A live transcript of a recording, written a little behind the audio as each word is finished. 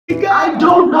I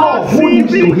don't know who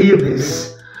needs to hear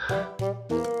this,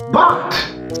 but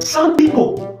some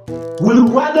people will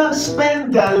rather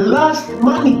spend their last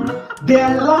money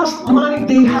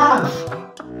they have,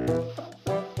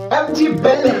 empty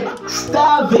belly,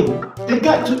 starving. They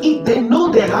got to eat, they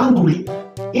know they're hungry.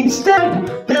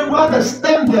 Instead, they rather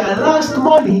spend their last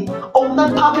money on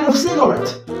that packet of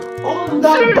cigarette, on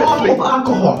that bottle of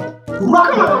alcohol.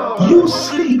 Rather, you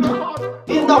sleep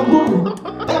in that room,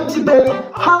 empty belly,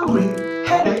 hungry,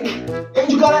 headache, and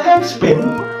you got a head spin,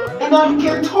 and now you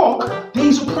can't talk.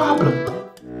 There's a problem.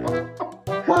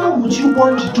 Why would you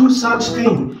want to do such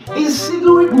thing? Is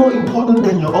cigarette more important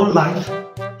than your own life?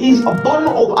 Is a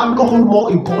bottle of alcohol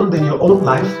more important than your own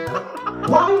life?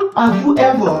 Why have you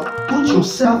ever put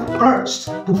yourself first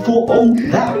before all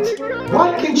that?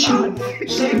 Why can't you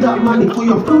save that money for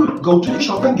your food? Go to the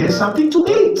shop and get something to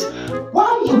eat.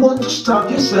 Why do you want to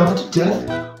starve yourself to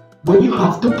death when you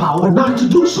have the power not to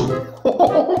do so?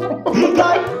 Hey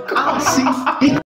guy, I see.